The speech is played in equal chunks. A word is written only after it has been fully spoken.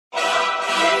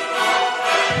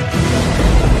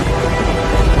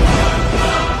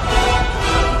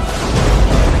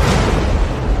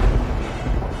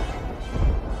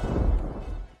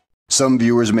Some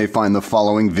viewers may find the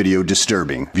following video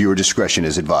disturbing. Viewer discretion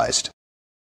is advised.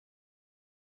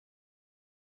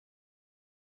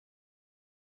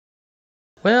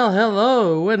 Well,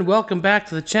 hello and welcome back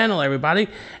to the channel, everybody,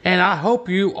 and I hope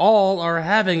you all are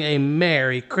having a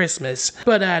Merry Christmas.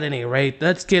 But at any rate,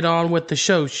 let's get on with the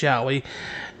show, shall we?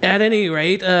 At any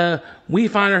rate, we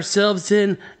find ourselves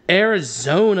in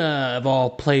Arizona, of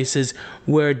all places,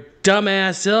 where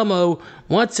dumbass Asselmo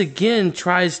once again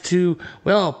tries to,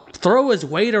 well, throw his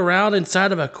weight around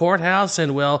inside of a courthouse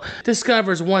and, well,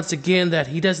 discovers once again that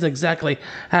he doesn't exactly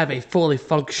have a fully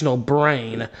functional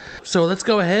brain. So let's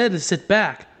go ahead and sit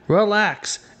back,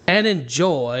 relax, and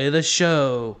enjoy the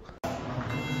show.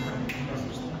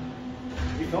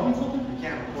 You filming something? You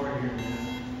can't record here.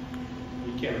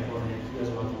 You can't record here. You guys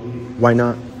want to leave. Why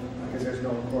not? Because there's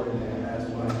no recording there. That's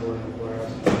why I'm going to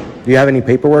courthouse. Do you have any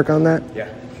paperwork on that? Yeah.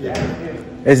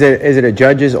 Is it a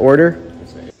judge's order?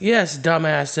 Yes,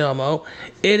 dumbass Elmo,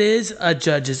 it is a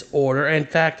judge's order. In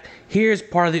fact, here's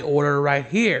part of the order right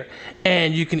here,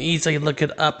 and you can easily look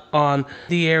it up on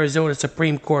the Arizona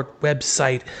Supreme Court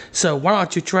website. So why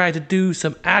don't you try to do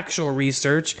some actual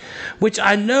research, which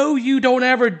I know you don't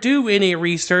ever do any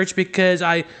research because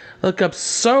I look up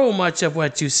so much of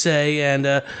what you say,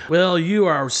 and well, you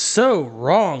are so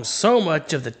wrong so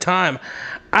much of the time.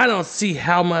 I don't see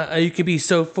how you can be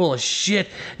so full of shit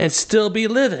and still be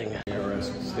living.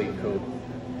 ARS state code.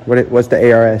 What's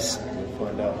the ARS? We'll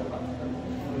find out.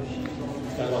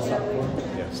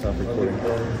 Yeah, stop recording.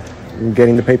 I'm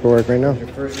getting the paperwork right now. Your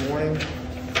first warning.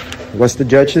 What's the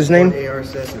judge's name? AR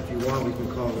says if you want, we can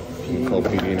call it. You can call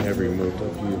PD and have removed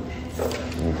of you.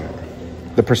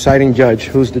 The presiding judge.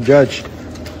 Who's the judge?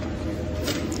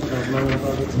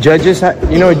 Judges,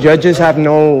 judges have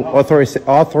no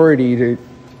authority to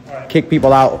kick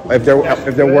people out if they're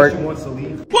work. What the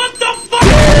fuck?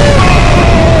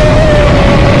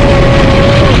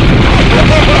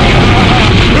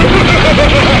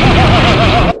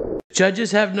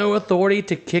 Judges have no authority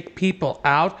to kick people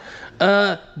out.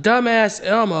 Dumbass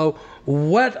Elmo,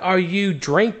 what are you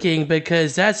drinking?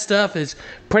 Because that stuff is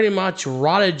pretty much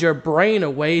rotted your brain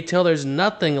away till there's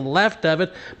nothing left of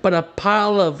it but a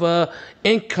pile of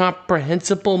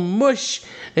incomprehensible mush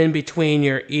in between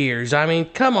your ears. I mean,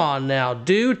 come on now,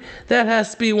 dude. That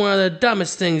has to be one of the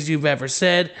dumbest things you've ever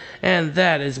said, and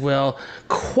that is, well,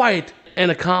 quite an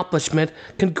accomplishment.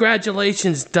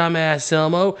 Congratulations, dumbass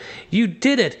Elmo. You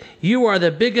did it. You are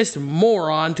the biggest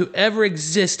moron to ever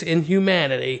exist in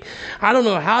humanity. I don't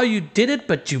know how you did it,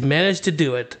 but you managed to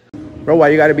do it. Bro, why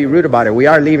you gotta be rude about it? We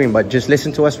are leaving, but just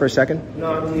listen to us for a second.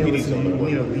 No, I don't need to listen to you. You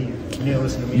need to leave. You need to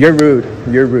listen to me. You're rude.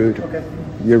 You're rude. Okay.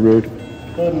 You're rude.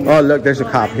 Oh, look, there's a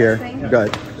cop here.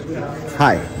 Good.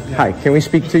 Hi. Hi. Can we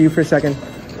speak to you for a second?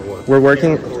 We're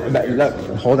working. Look,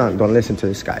 hold on. Don't listen to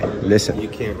this guy. Listen. You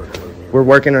can't record. We're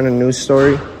working on a news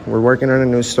story.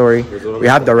 We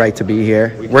have the right to be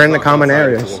here. We're in the common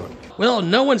areas. Well,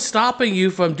 no one's stopping you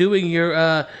from doing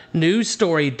your news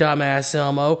story, dumbass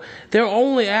Elmo. They're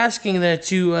only asking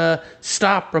that you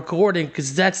stop recording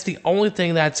because that's the only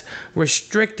thing that's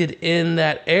restricted in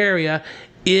that area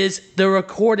is the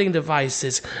recording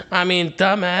devices. I mean,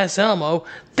 dumbass Elmo,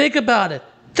 think about it.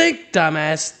 Think,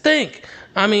 dumbass, think.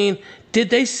 I mean, did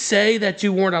they say that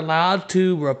you weren't allowed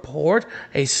to report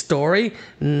a story?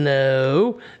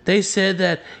 No. They said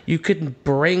that you couldn't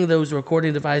bring those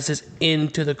recording devices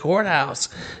into the courthouse.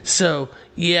 So,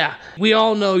 yeah, we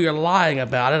all know you're lying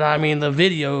about it. I mean, the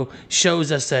video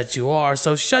shows us that you are.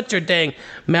 So shut your dang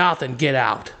mouth and get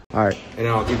out. All right. And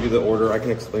I'll give you the order. I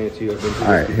can explain it to you. I've been through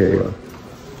All right, here you go.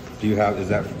 Do you have, is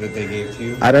that they gave to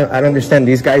you? I don't understand.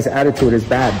 These guys' attitude is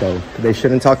bad, though. They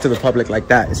shouldn't talk to the public like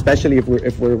that, especially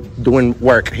if we're doing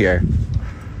work here.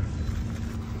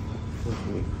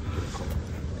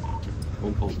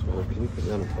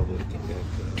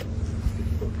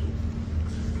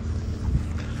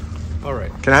 All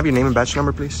right. Can I have your name and badge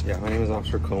number, please? Yeah, my name is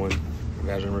Officer Cohen.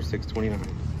 Badge number 629.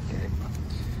 Okay.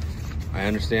 I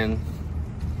understand.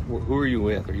 Who are you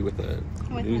with? Are you with a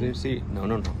news agency?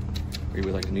 No. Are you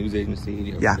with like a news agency? Do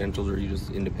you have credentials, or are you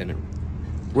just independent?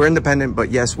 We're independent, but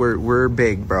yes, we're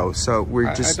big, bro. So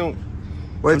we're just. I don't.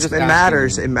 Well, it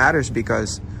matters. It matters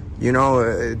because, you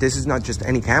know, this is not just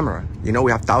any camera. You know,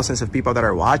 we have thousands of people that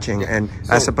are watching, and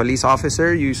as a police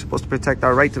officer, you're supposed to protect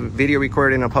our right to video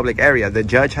record in a public area. The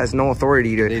judge has no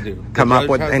authority to come up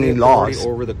with any laws.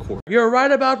 Over the court. You're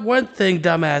right about one thing,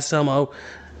 dumbass Elmo.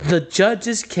 The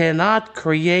judges cannot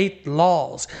create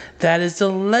laws. That is the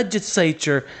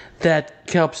legislature that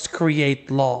helps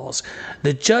create laws.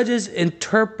 The judges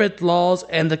interpret laws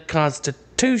and the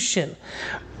Constitution.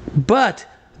 But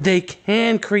they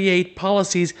can create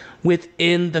policies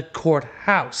within the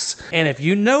courthouse. And if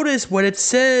you notice what it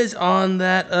says on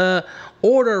that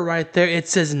order right there, it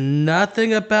says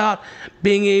nothing about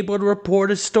being able to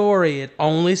report a story. It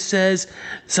only says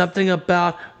something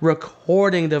about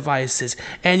recording devices.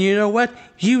 And you know what?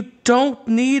 You don't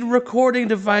need recording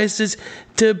devices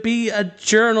to be a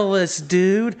journalist,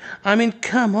 dude. I mean,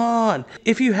 come on.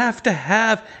 If you have to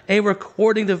have a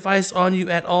recording device on you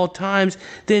at all times,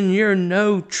 then you're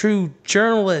no true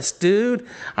journalist, dude.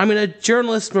 I mean, a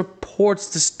journalist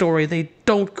reports the story. They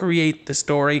don't create the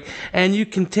story. And you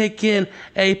can take in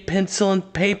a pencil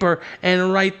and paper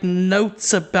and write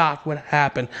notes about what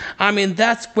happened. I mean,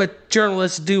 that's what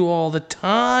journalists do all the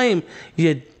time,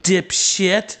 you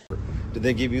dipshit. Did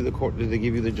they give you the court? Did they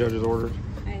give you the judge's orders?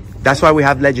 That's why we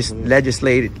have legislation Here's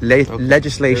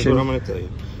what I'm going to tell you.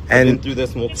 and Through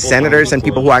this multiple senators times and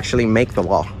people before. who actually make the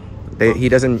law. He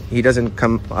doesn't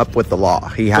come up with the law.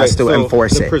 He has to so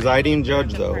enforce the it. presiding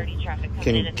judge, though,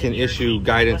 can issue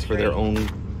guidance for their own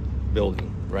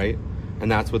building, right?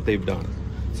 And that's what they've done.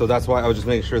 So that's why I was just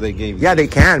making sure they gave you. Yeah, they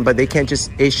can, but they can't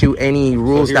just issue any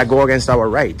rules that go against our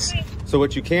rights. So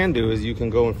what you can do is you can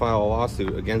go and file a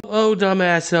lawsuit against. Oh,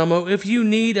 dumbass Elmo, if you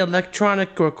need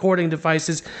electronic recording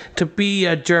devices to be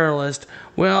a journalist,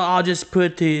 well, I'll just put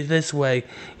it to you this way.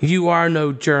 You are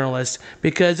no journalist,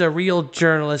 because a real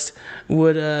journalist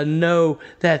would know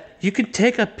that you can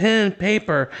take a pen and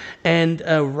paper and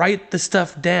write the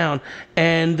stuff down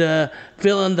and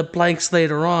fill in the blanks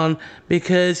later on,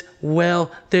 because, well,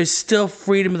 there's still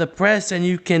freedom of the press and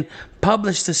you can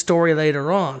publish the story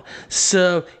later on.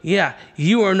 So, yeah,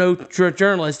 you are no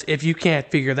journalist if you can't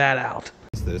figure that out.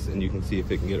 This, and you can see if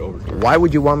it can get overturned. Why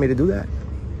would you want me to do that?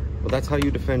 Well, that's how you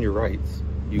defend your rights.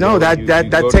 No, that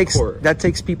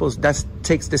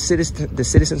takes the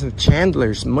citizens of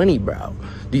Chandler's money, bro.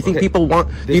 Do you think people want?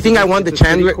 Do you think I want the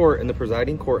Chandler court, and the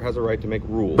presiding court has a right to make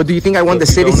rules? But do you think I want the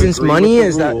citizens' money?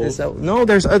 Is that no?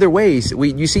 There's other ways.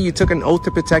 You see, you took an oath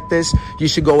to protect this. You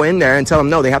should go in there and tell them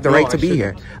no, they have the right to be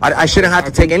here. I shouldn't have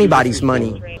to take anybody's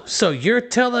money. So you're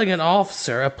telling an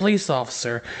officer, a police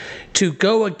officer, to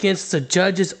go against the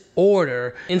judge's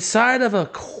order inside of a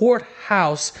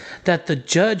courthouse that the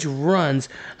judge runs,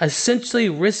 essentially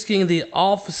risking the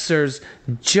officer's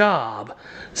job.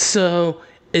 So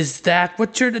is that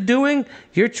what you're doing?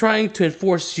 You're trying to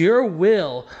enforce your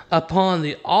will upon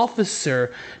the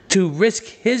officer to risk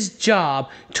his job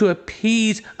to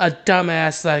appease a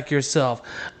dumbass like yourself.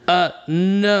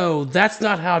 No, that's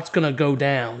not how it's gonna go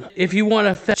down. If you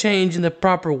want to change in the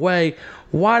proper way,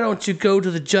 why don't you go to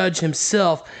the judge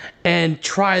himself and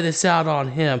try this out on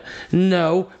him?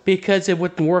 No, because it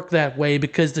wouldn't work that way,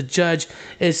 because the judge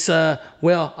is,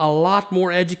 well, a lot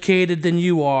more educated than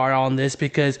you are on this,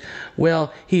 because,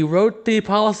 well, he wrote the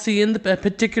policy in a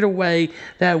particular way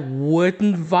that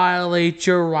wouldn't violate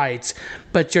your rights.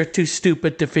 But you're too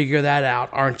stupid to figure that out,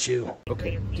 aren't you?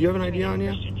 Okay. Do you have an ID on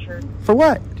you? For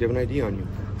what? Do you have an ID on you?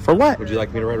 For what? Would you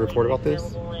like me to write a report about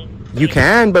this? You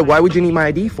can, but why would you need my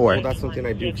ID for? Well, that's something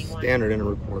I do standard in a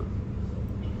report.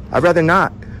 I'd rather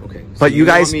not. Okay. So But you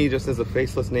guys, want me just as a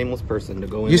faceless, nameless person to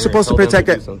go in you're there supposed to and tell protect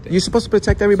them it. to do something. You're supposed to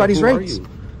protect everybody's So who rights. Are you?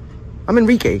 I'm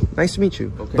Enrique. Nice to meet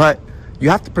you. Okay. But you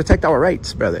have to protect our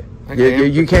rights, brother. I You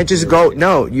am can't just protecting go. your rights.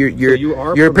 No, So you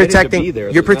are you're permitted protecting. to be there.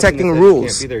 You're There's nothing protecting that says you rules.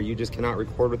 can't be there. You just cannot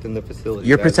record within the facility.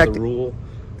 You're That's protecting- the rule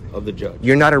of the judge.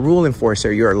 You're not a rule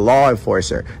enforcer. You're a law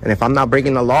enforcer. And if I'm not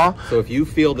breaking the law, So if you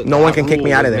feel that no one can kick rule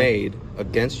me out of was there. made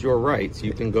against your rights,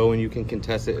 you can go and you can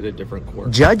contest it at a different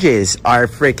court. judges are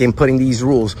freaking putting these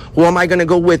rules. Who am I going to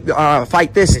go with?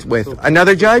 Fight this with So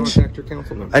another judge? contact your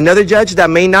council member. Another judge that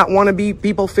may not want to be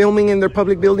people filming in their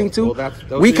public building too. Well,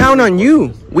 those We are count your on you.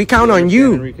 resources. We count on understand,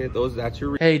 you. Enrique? That's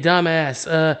your. Hey,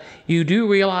 dumbass, you do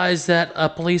realize that a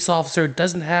police officer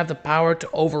doesn't have the power to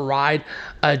override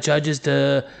a judge's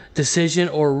decision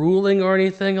or ruling or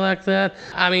anything like that?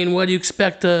 I mean, what do you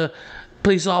expect a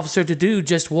police officer to do?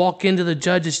 Just walk into the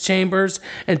judge's chambers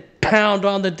and pound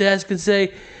on the desk and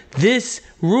say, this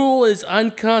rule is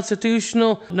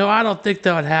unconstitutional? No, I don't think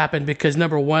that would happen, because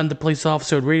number one, the police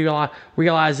officer would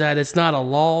realize that it's not a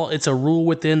law, it's a rule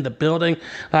within the building,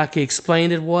 like he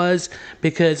explained it was,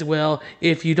 because, well,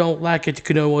 if you don't like it, you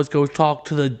can always go talk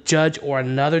to the judge or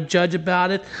another judge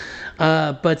about it.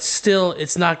 But still,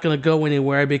 it's not going to go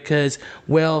anywhere, because,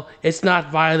 well, it's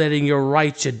not violating your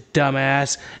rights, you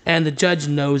dumbass. And the judge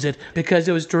knows it, because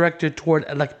it was directed toward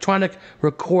electronic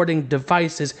recording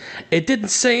devices. It didn't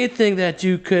say anything that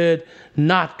you could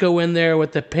not go in there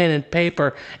with a pen and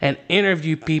paper and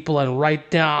interview people and write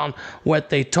down what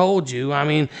they told you. I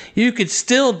mean, you could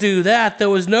still do that. There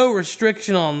was no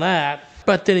restriction on that.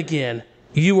 But then again,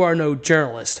 you are no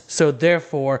journalist, so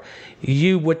therefore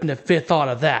you wouldn't have thought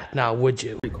of that, now would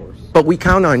you? But we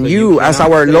count on you as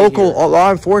our local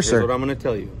law enforcer. Here's what I'm going to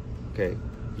tell you, okay?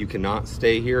 You cannot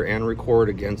stay here and record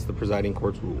against the presiding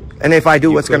court's rules. And if I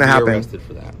do, what's going to happen? Arrested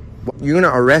for that. You're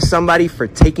going to arrest somebody for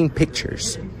taking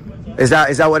pictures. Is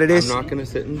that what it is? I'm not going to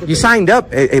sit and debate. You signed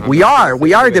up. We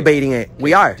are debating it.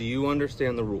 We are. Do you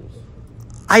understand the rules?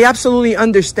 I absolutely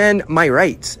understand my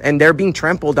rights, and they're being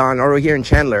trampled on over here in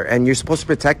Chandler, and you're supposed to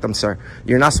protect them, sir.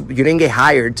 You didn't get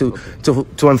hired to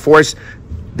enforce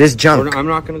this junk. I'm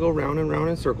not going to go round and round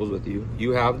in circles with you.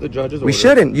 You have the judge's order. We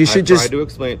shouldn't. You should just try to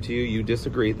explain it to you. You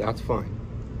disagree. That's fine.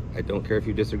 I don't care if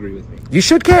you disagree with me. You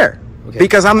should care. Okay.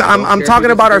 Because I'm talking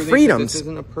about our freedoms. This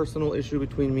isn't a personal issue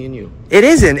between me and you. It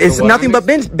isn't. It's nothing but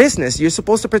business. You're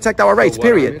supposed to protect our rights,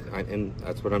 period. And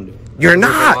that's what I'm doing. You're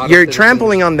not. You're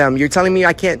trampling on them. You're telling me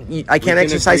I can't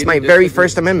exercise my very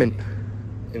First Amendment.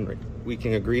 And we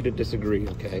can agree to disagree,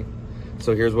 okay?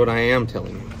 So here's what I am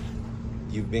telling you.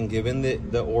 You've been given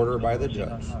the order by the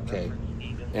judge, okay?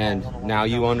 And now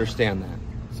you understand that.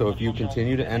 So if you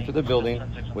continue to enter the building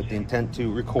with the intent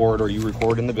to record, or you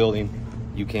record in the building,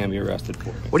 you can be arrested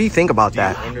for it. What do you think about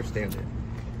that? Do you understand it?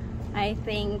 I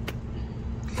think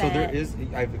so there is,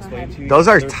 I've explained to you. Those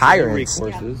are tyrants.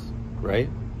 Recourses, right?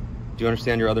 Do you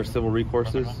understand your other civil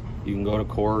recourses? You can go to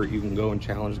court, you can go and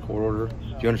challenge the court order.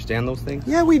 Do you understand those things?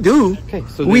 Yeah, we do. Okay,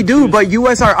 so we do, but you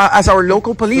as our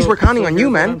local police, we're counting on you,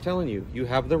 man. I'm telling you, you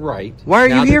have the right. Why are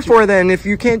you here for then if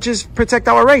you can't just protect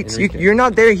our rights? You're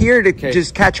not here to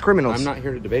just catch criminals. I'm not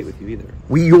here to debate with you either.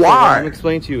 You are. What I'm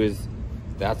explaining to you is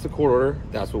that's the court order.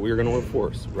 That's what we're going to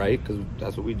enforce, right? Because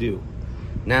that's what we do.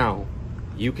 Now,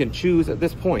 you can choose at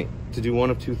this point to do one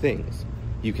of two things.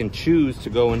 You can choose to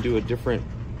go and do a different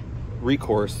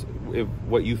recourse if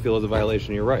what you feel is a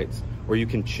violation of your rights, or you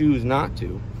can choose not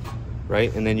to,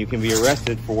 right? And then you can be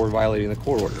arrested for violating the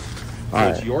court order. So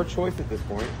it's your choice at this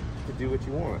point to do what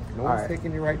you want. No one's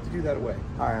taking your right to do that away.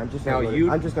 All right, I'm just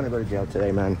going to go to jail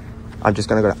today, man.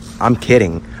 I'm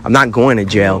kidding. I'm not going to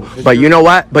jail. But you know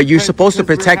what? But you're supposed to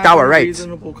protect our rights.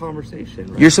 Reasonable conversation,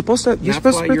 right? You're supposed to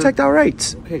protect our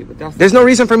rights. Okay, but there's no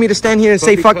reason for me to stand here and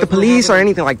say fuck the police or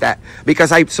anything like that,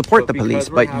 because I support the police.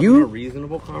 But you, a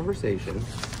reasonable conversation.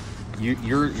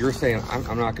 You're saying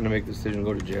I'm not going to make the decision to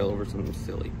go to jail over something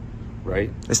silly.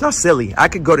 Right? It's not silly. I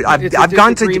could go to. I've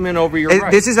gone to. Over your rights.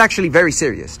 This is actually very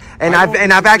serious, and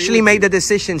I've actually made the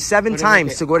decision 7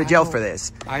 times to go to jail for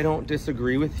this. I don't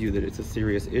disagree with you that it's a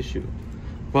serious issue,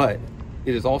 but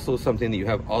it is also something that you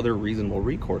have other reasonable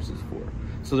recourses for.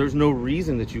 So there's no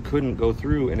reason that you couldn't go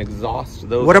through and exhaust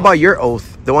those. What about your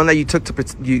oath, the one that you took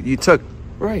you took?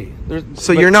 Right.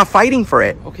 So you're not fighting for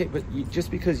it. Okay, but just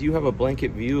because you have a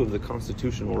blanket view of the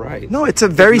constitutional right. No, it's a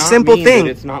very simple thing.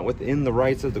 It's not within the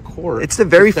rights of the court. It's the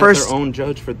very first. Their own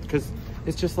judge because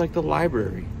it's just like the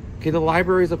library. Okay, the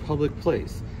library is a public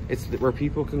place. It's where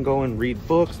people can go and read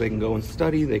books. They can go and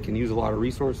study. They can use a lot of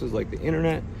resources like the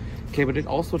internet. Okay, but it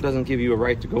also doesn't give you a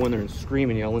right to go in there and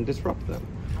scream and yell and disrupt them.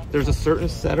 There's a certain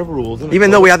set of rules. Even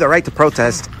though we have the right to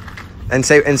protest and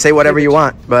say whatever you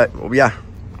want, but yeah.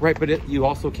 Right, but you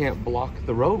also can't block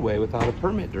the roadway without a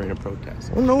permit during a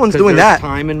protest. Well, no one's doing that.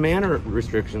 Time and manner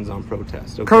restrictions on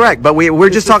protests. Okay? Correct, but we're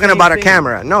just talking about a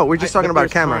camera. No, we're just talking about a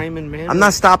camera. Time and manner. I'm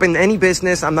not stopping any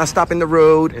business. I'm not stopping the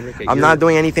road. Enrique, I'm not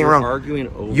doing anything wrong. Arguing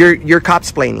over. You're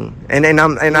copsplaining,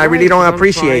 and I really don't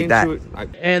appreciate that.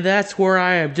 And that's where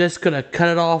I am just gonna cut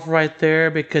it off right there,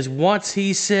 because once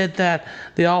he said that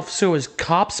the officer was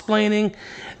copsplaining,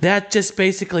 that just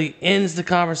basically ends the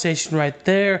conversation right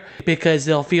there, because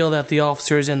they'll feel that the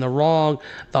officer is in the wrong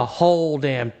the whole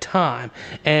damn time.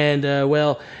 And,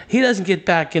 well, he doesn't get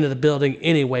back into the building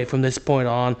anyway from this point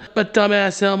on. But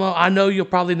dumbass Elmo, I know you'll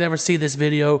probably never see this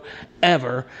video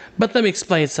ever, but let me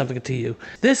explain something to you.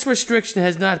 This restriction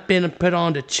has not been put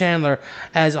on to Chandler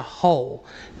as a whole,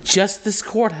 just this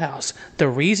courthouse. The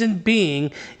reason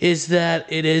being is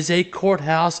that it is a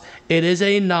courthouse, it is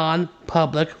a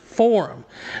non-public forum.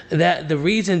 That the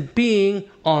reason being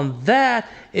on that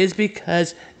is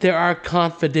because there are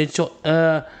confidential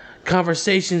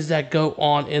conversations that go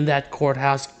on in that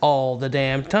courthouse all the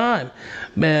damn time.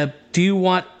 Do you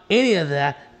want any of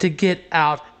that to get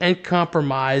out and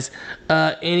compromise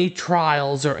any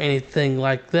trials or anything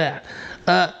like that?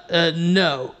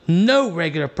 No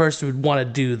regular person would want to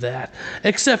do that,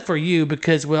 except for you,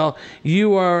 because, well,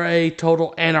 you are a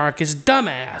total anarchist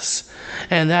dumbass.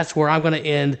 And that's where I'm going to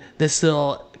end this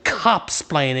little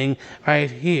copsplaining right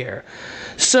here.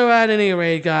 So at any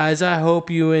rate, guys, I hope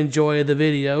you enjoy the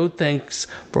video. Thanks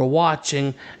for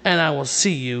watching, and I will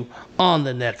see you on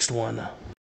the next one.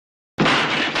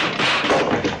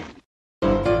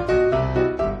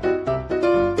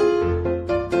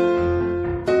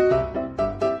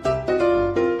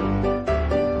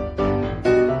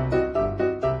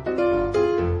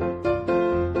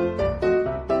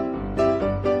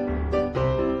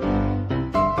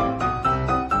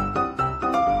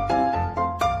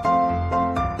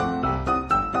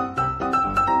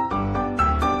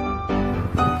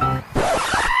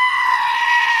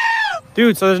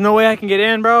 Dude, so there's no way I can get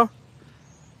in, bro?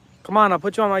 Come on, I'll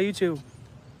put you on my YouTube.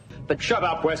 But shut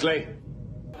up, Wesley.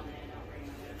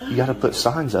 You gotta put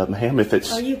signs up, ma'am, if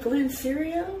it's... Are you Glenn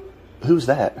Serio? Who's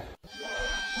that?